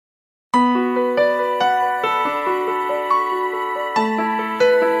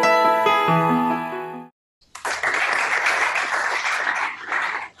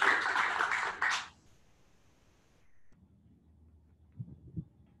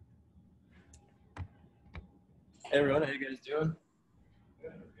Hey everyone, how you guys doing?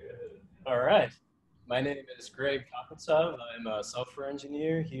 All right. My name is Kopyltsov. I'm a software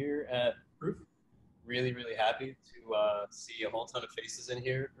engineer here at Proof. Really happy to see a whole ton of faces in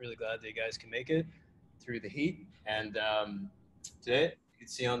here. Really glad that you guys can make it through the heat. And today, you can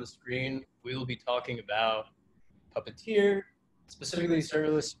see on the screen, we will be talking about Puppeteer, specifically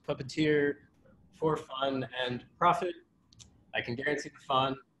serverless Puppeteer for fun and profit. I can guarantee the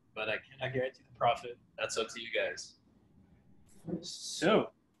fun, but I cannot guarantee the profit. That's up to you guys. So,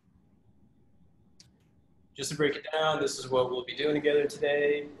 just to break it down, this is what we'll be doing together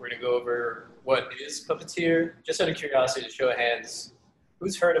today. We're going to go over what is Puppeteer. Just out of curiosity, to show of hands,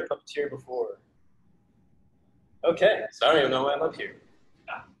 who's heard of Puppeteer before? Okay, so I don't even know why I'm up here.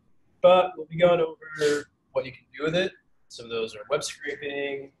 But we'll be going over what you can do with it. Some of those are web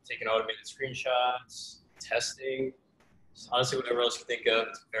scraping, taking automated screenshots, testing. Just honestly, whatever else you think of,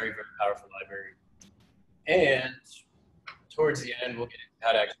 it's a very powerful library. And towards the end, we'll get into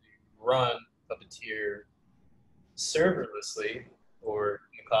how to actually run Puppeteer serverlessly, or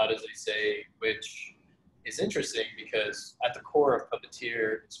in the cloud, as they say, which is interesting because at the core of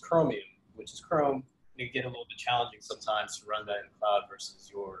Puppeteer is Chromium, which is Chrome. And it can get a little bit challenging sometimes to run that in the cloud versus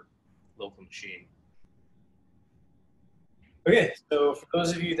your local machine. Okay, so for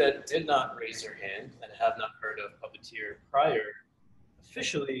those of you that did not raise your hand and have not heard of Puppeteer prior,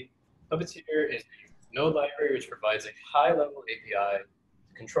 officially, Puppeteer is a node library which provides a high-level API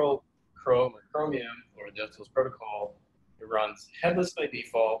to control Chrome or Chromium or the DevTools protocol. It runs headless by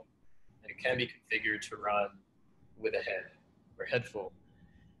default, and it can be configured to run with a head or headful.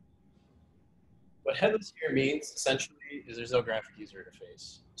 What headless here means essentially is there's no graphic user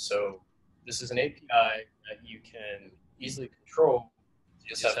interface. So this is an API that you can easily control.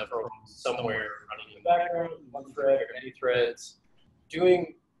 You just have Chrome somewhere running in the background, one thread or any threads,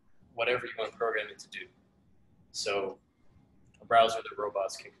 doing whatever you want to program it to do. So a browser that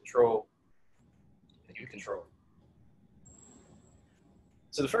robots can control, and you control.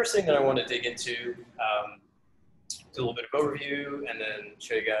 So the first thing that I want to dig into, do a little bit of overview, and then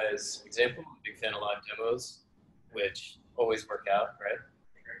show you guys an example. I'm a big fan of live demos, which always work out, right?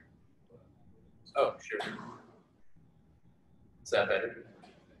 Oh, sure. Is that better?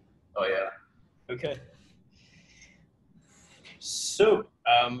 Oh, yeah. Okay. So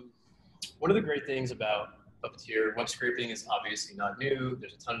one of the great things about Puppeteer, web scraping is obviously not new.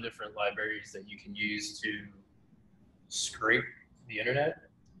 There's a ton of different libraries that you can use to scrape the internet.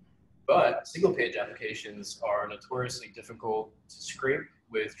 But single-page applications are notoriously difficult to scrape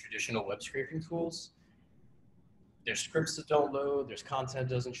with traditional web scraping tools. There's scripts that don't load, there's content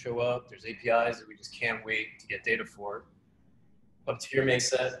that doesn't show up, there's APIs that we just can't wait to get data for. Puppeteer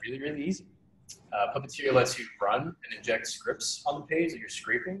makes that really easy. Puppeteer lets you run and inject scripts on the page that you're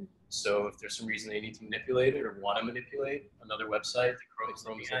scraping. So if there's some reason they need to manipulate it or want to manipulate another website that Chrome is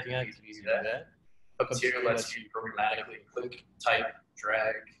looking at, it's easy to do that. Puppeteer lets you programmatically click, type,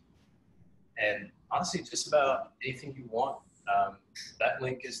 drag, and honestly, just about anything you want. That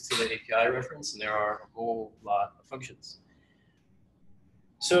link is to the API reference, and there are a whole lot of functions.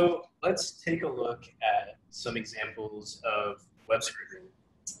 So let's take a look at some examples of web scraping.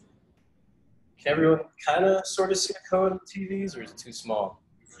 Can everyone kind of sort of see the code on the TVs, or is it too small?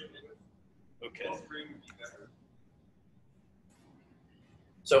 Okay.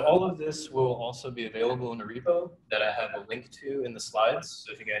 So all of this will also be available in a repo that I have a link to in the slides.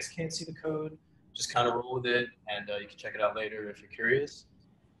 So if you guys can't see the code, just kind of roll with it, and you can check it out later if you're curious.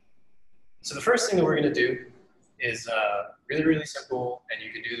 So the first thing that we're going to do is really simple, and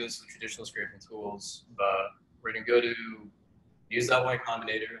you can do this with traditional scraping tools, but we're going to go to use.y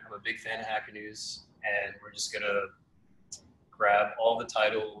Combinator. I'm a big fan of Hacker News, and we're just going to grab all the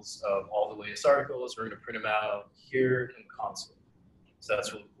titles of all the latest articles. We're going to print them out here in the console. So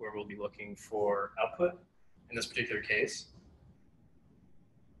that's where we'll be looking for output in this particular case.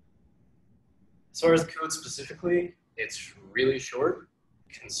 As far as the code specifically, it's really short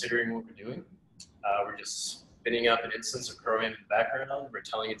considering what we're doing. We're just spinning up an instance of Chromium in the background. We're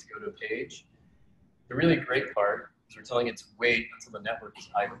telling it to go to a page. The really great part is we're telling it to wait until the network is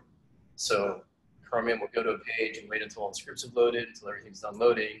idle. So Chromium will go to a page and wait until all the scripts have loaded, until everything's done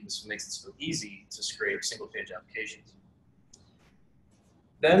loading. This makes it so easy to scrape single-page applications.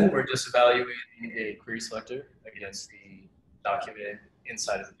 Then we're just evaluating a query selector against the document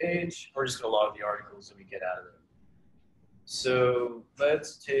inside of the page. We're just going to log the articles that we get out of it. So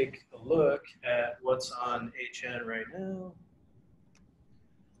let's take a look at what's on HN right now.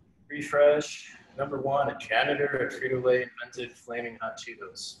 Refresh. Number 1, a janitor at Frito-Lay invented flaming hot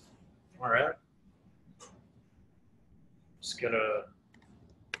Cheetos. All right. Just going to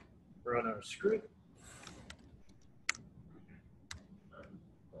run our script.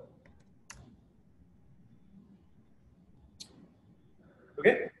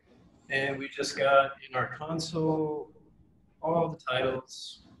 And we just got in our console all the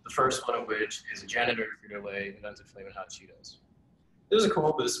titles, the first one of which is a janitor Frito-Lay invented Flamin' Hot Cheetos. This is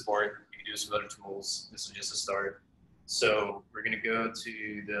cool, but this is boring. You can do this with other tools. This is just a start. So we're going to go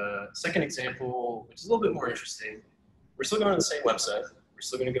to the second example, which is a little bit more interesting. We're still going to the same website. We're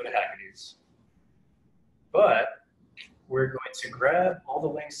still going to go to Hacker News. But we're going to grab all the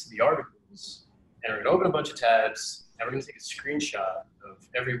links to the articles, and we're going to open a bunch of tabs, and we're going to take a screenshot of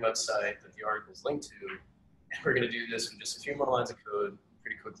every website that the article is linked to. And we're going to do this with just a few more lines of code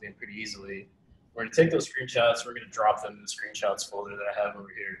pretty quickly and pretty easily. We're going to take those screenshots, we're going to drop them in the screenshots folder that I have over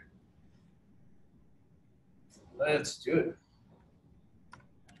here. Let's do it.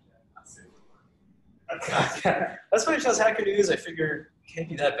 That's what it does Hacker News. I figure it can't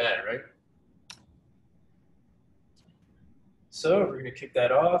be that bad, right? So we're going to kick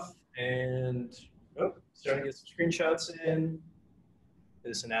that off, and starting to get some screenshots in.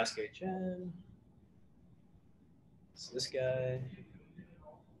 This is an AskHN. So this guy.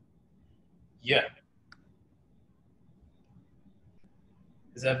 Yeah.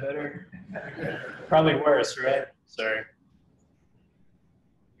 Is that better? Probably worse, right? Sorry.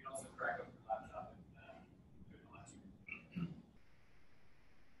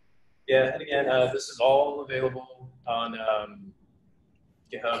 Yeah, and again, this is all available on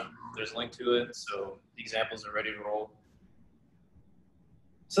GitHub. There's a link to it, so the examples are ready to roll.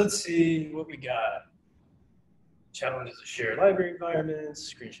 So let's see what we got. Challenges of shared library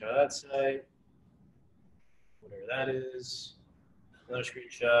environments, screenshot of that site, whatever that is. Another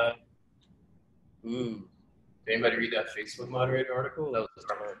screenshot. Ooh, did anybody read that Facebook moderator article? That was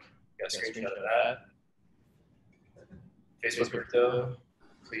Mark. Got a screenshot of that. Facebook crypto,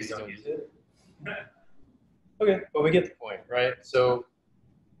 please don't use it. Okay, but we get the point, right? So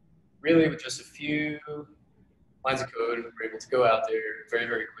really with just a few lines of code, we're able to go out there very,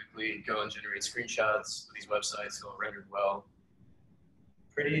 very quickly, go and generate screenshots of these websites all rendered well.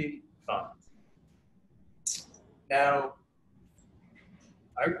 Pretty fun. Now,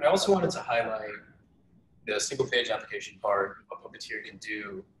 I also wanted to highlight the single page application part of what Puppeteer can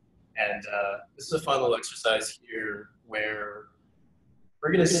do. And this is a fun little exercise here where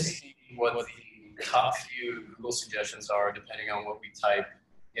we're going to see what the top few Google suggestions are depending on what we type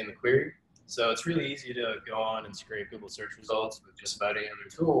in the query. So it's really easy to go on and scrape Google search results with just about any other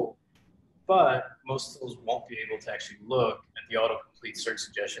tool, but most tools won't be able to actually look at the autocomplete search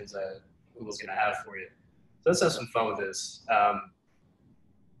suggestions that Google's going to have for you. So let's have some fun with this.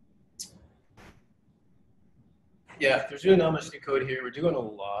 Yeah, there's really not much new code here. We're doing a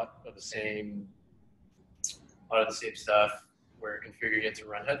lot of the same stuff. We're configuring it to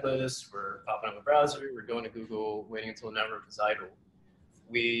run headless. We're popping up a browser. We're going to Google, waiting until the network is idle.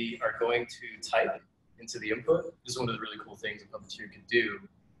 We are going to type into the input. This is one of the really cool things that Puppeteer can do.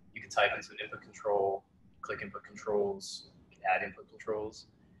 You can type into an input control, click input controls, you can add input controls.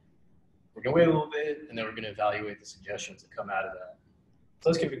 We're going to wait a little bit, and then we're going to evaluate the suggestions that come out of that. So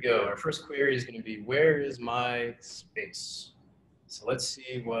let's give it a go. Our first query is going to be, where is my space? So let's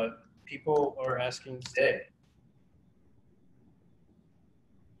see what people are asking today.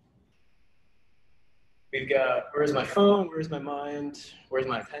 We've got, where's my phone? Where's my mind? Where's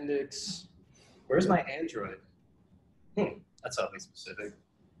my appendix? Where's my Android? That's oddly specific.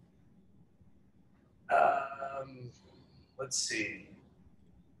 Let's see.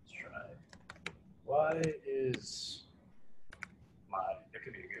 Let's try. Why is my, that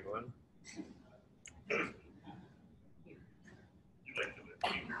could be a good one.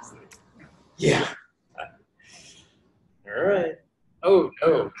 Yeah. All right. Oh,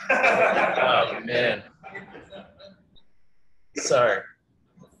 no. Oh, man. Sorry.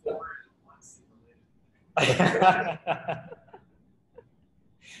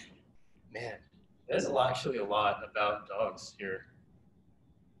 Man, there's actually a lot about dogs here.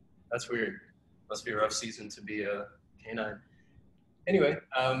 That's weird. Must be a rough season to be a canine. Anyway,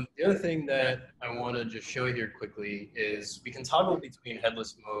 the other thing that I want to just show here quickly is we can toggle between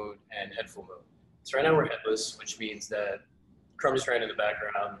headless mode and headful mode. So right now we're headless, which means that Chrome is running in the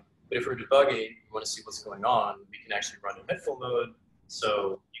background. But if we're debugging, we want to see what's going on, we can actually run in headful mode.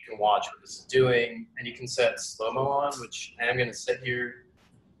 So you can watch what this is doing, and you can set slow-mo on, which I am going to set here.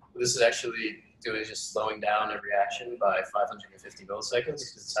 What this is actually doing is just slowing down every action by 550 milliseconds,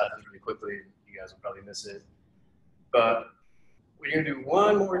 because this happens really quickly. You guys will probably miss it. But we're going to do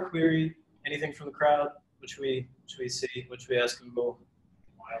one more query. Anything from the crowd? Which we see? Which we ask Google?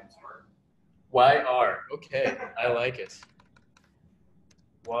 YR. Okay, I like it.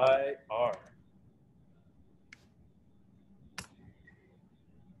 YR.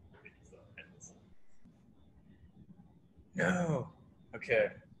 No. Okay.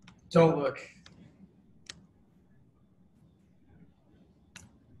 Don't look.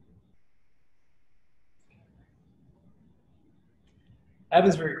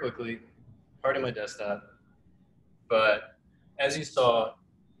 Happens very quickly. Pardon my desktop. But as you saw,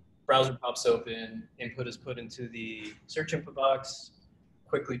 browser pops open, input is put into the search input box,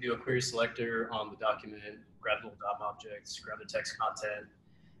 quickly do a query selector on the document, grab the little DOM objects, grab the text content.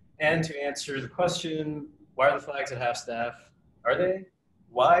 And to answer the question, why are the flags at half staff? Are they?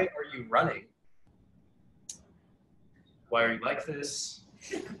 Why are you running? Why are you like this?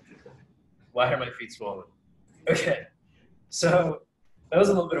 Why are my feet swollen? Okay, so that was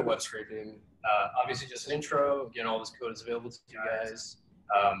a little bit of web scraping. Obviously just an intro. Again, all this code is available to you guys.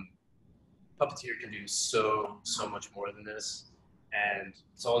 Puppeteer can do so much more than this. And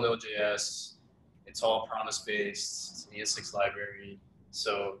it's all Node.js. It's all promise-based. It's an ES6 library.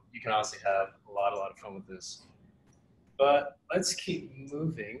 So you can honestly have a lot of fun with this. But let's keep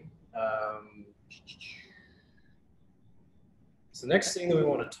moving. So the next thing that we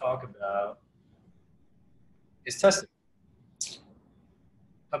want to talk about is testing.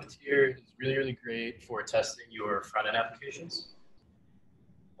 Puppeteer is really great for testing your front-end applications.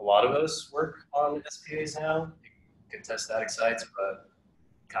 A lot of us work on SPAs now. You can test static sites, but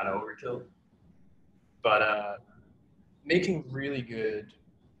kind of overkill. But making really good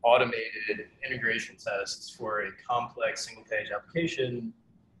automated integration tests for a complex single-page application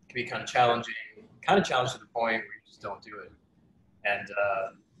can be kind of challenging to the point where you just don't do it. And I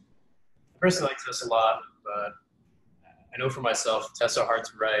personally like tests a lot, but I know for myself, tests are hard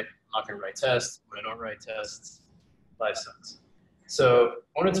to write. I'm not going to write tests. When I don't write tests, life sucks. So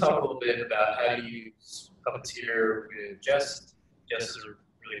I want to talk a little bit about how to use Puppeteer with Jest. Jest is a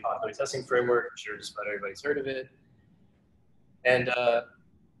really popular testing framework. I'm sure just about everybody's heard of it. And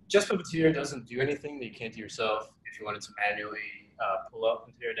Jest Puppeteer doesn't do anything that you can't do yourself. If you wanted to manually pull up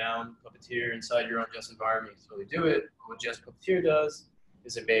and tear down Puppeteer inside your own Jest environment, you can totally do it. But what Jest Puppeteer does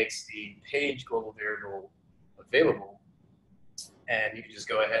is it makes the page global variable available. And you can just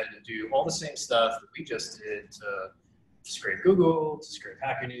go ahead and do all the same stuff that we just did to scrape Google, to scrape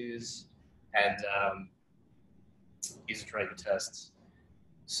Hacker News, and use it to write your tests.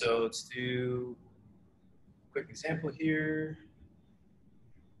 So let's do a quick example here.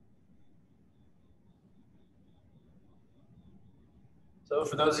 So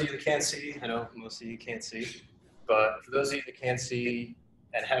for those of you that can't see, I know most of you can't see, but for those of you that can't see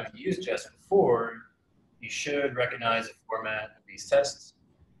and have used Jest before, you should recognize the format of these tests.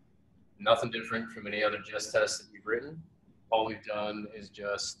 Nothing different from any other Jest test that we've written. All we've done is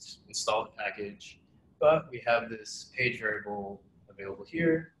just install the package, but we have this page variable available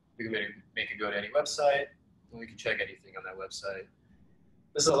here. We can make it go to any website, and we can check anything on that website.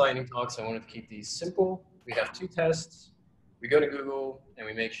 This is a lightning talk, so I wanted to keep these simple. We have two tests. We go to Google, and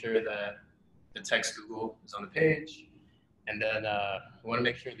we make sure that the text Google is on the page. And then we want to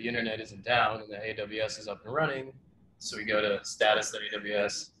make sure the internet isn't down and that AWS is up and running. So we go to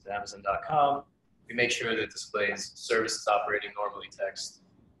status.aws to amazon.com. We make sure that it displays services operating normally text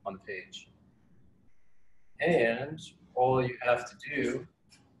on the page. And all you have to do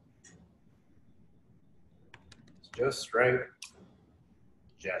is just write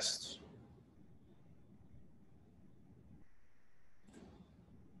Jest.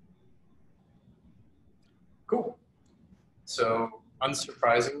 Cool. So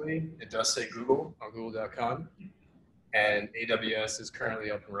unsurprisingly, it does say Google on google.com, and AWS is currently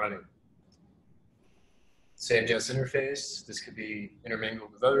up and running. Same Jest interface. This could be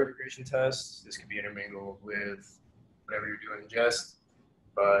intermingled with other integration tests. This could be intermingled with whatever you're doing in Jest.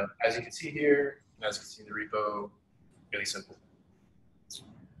 But as you can see here, and as you can see in the repo, really simple.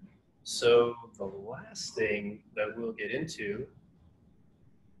 So the last thing that we'll get into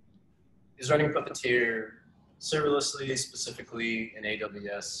is running Puppeteer serverlessly, specifically in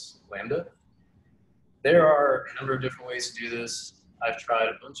AWS Lambda. There are a number of different ways to do this. I've tried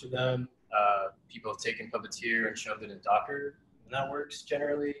a bunch of them. People have taken Puppeteer and shoved it in Docker, and that works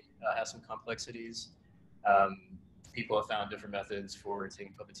generally. Has some complexities. People have found different methods for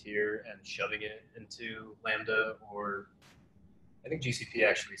taking Puppeteer and shoving it into Lambda, or I think GCP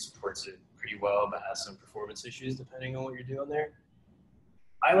actually supports it pretty well, but has some performance issues depending on what you're doing there.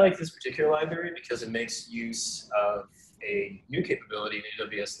 I like this particular library because it makes use of a new capability in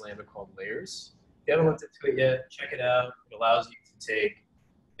AWS Lambda called Layers. If you haven't looked into it yet, check it out. It allows you to take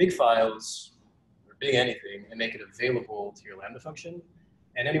big files, or big anything, and make it available to your Lambda function.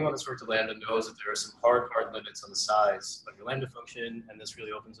 And anyone that's worked with Lambda knows that there are some hard limits on the size of your Lambda function, and this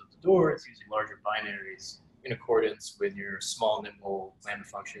really opens up the door to using larger binaries in accordance with your small, nimble Lambda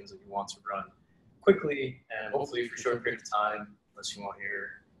functions that you want to run quickly and hopefully for a short period of time, unless you want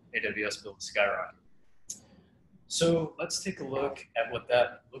your AWS build skyrocket. So let's take a look at what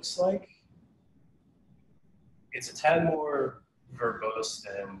that looks like. It's a tad more verbose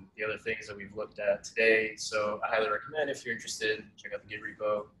than the other things that we've looked at today. So I highly recommend, if you're interested, check out the Git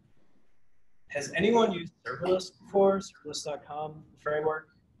repo. Has anyone used Serverless before? Serverless.com framework?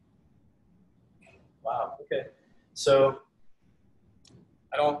 Wow, okay. So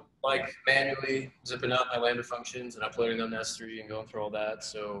I don't like manually zipping out my Lambda functions and uploading them to S3 and going through all that.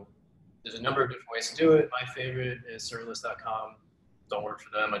 So there's a number of different ways to do it. My favorite is serverless.com. Don't work for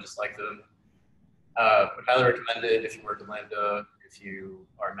them, I just like them. Would highly recommend it if you work in Lambda, if you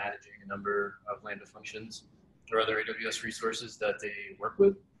are managing a number of Lambda functions or other AWS resources that they work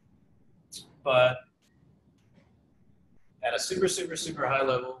with. But at a super high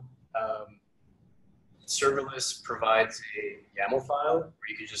level, Serverless provides a YAML file where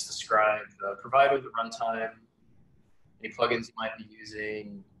you can just describe the provider, the runtime, any plugins you might be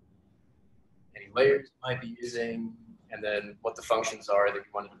using, any layers you might be using, and then what the functions are that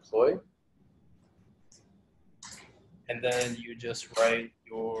you want to deploy. And then you just write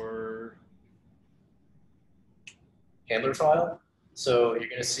your handler file. So you're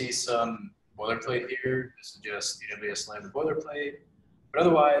going to see some boilerplate here. This is just AWS Lambda boilerplate. But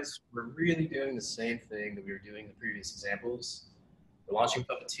otherwise, we're really doing the same thing that we were doing in the previous examples. We're launching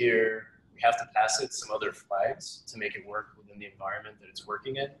Puppeteer. We have to pass it some other flags to make it work within the environment that it's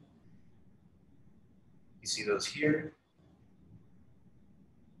working in. You see those here.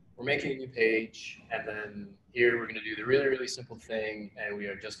 We're making a new page, and then here we're going to do the really simple thing, and we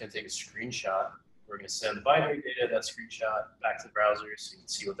are just going to take a screenshot. We're going to send the binary data of that screenshot back to the browser so you can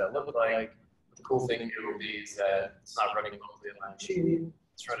see what that looked like. But the cool thing here will be is that it's not running locally on my machine,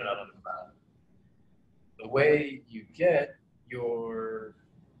 it's running out on the cloud. The way you get your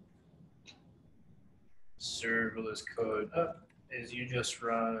serverless code up is you just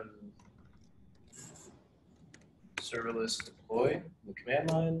run serverless deploy in the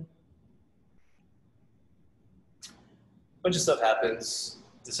command line. A bunch of stuff happens.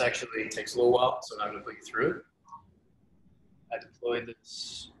 This actually takes a little while, so I'm not going to put you through it. I deployed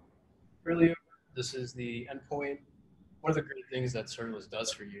this earlier. This is the endpoint. One of the great things that Serverless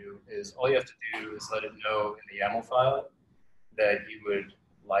does for you is all you have to do is let it know in the YAML file that you would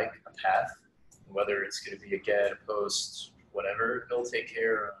like a path, whether it's going to be a get, a post, whatever. It'll take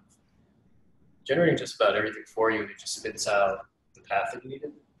care of generating just about everything for you, and it just spits out the path that you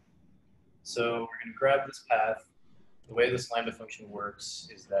needed. So we're going to grab this path. The way this Lambda function works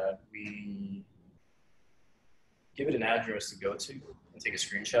is that we give it an address to go to and take a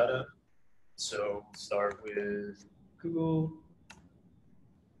screenshot of. So we'll start with Google,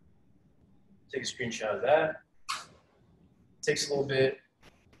 take a screenshot of that. It takes a little bit.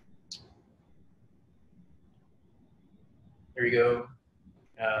 There we go.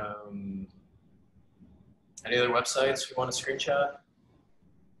 Any other websites we want to screenshot?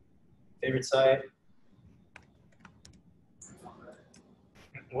 Favorite site?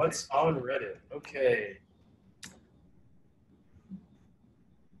 What's on Reddit? Okay.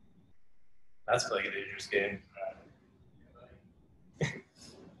 That's like a dangerous game.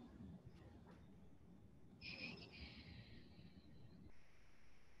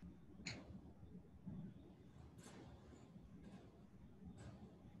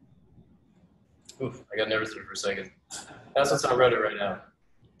 Oof, I got nervous there for a second. That's what's on Reddit right now.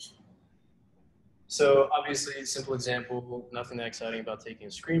 So obviously, simple example, nothing that exciting about taking a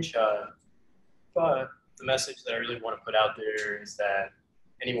screenshot, but the message that I really want to put out there is that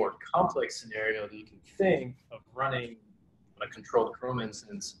any more complex scenario that you can think of running on a controlled Chrome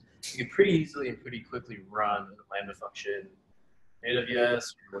instance, you can pretty easily and pretty quickly run a Lambda function,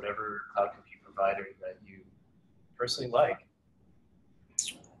 AWS, or whatever cloud compute provider that you personally like.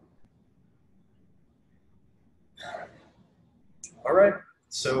 All right,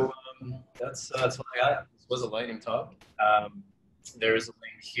 so that's what I got. This was a lightning talk. There is a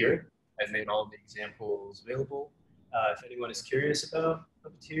link here. I've made all of the examples available. If anyone is curious about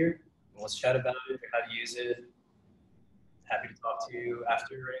Puppeteer, let's chat about it, or how to use it. Happy to talk to you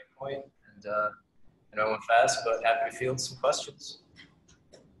after at any point. And I know I went fast, but happy to field some questions.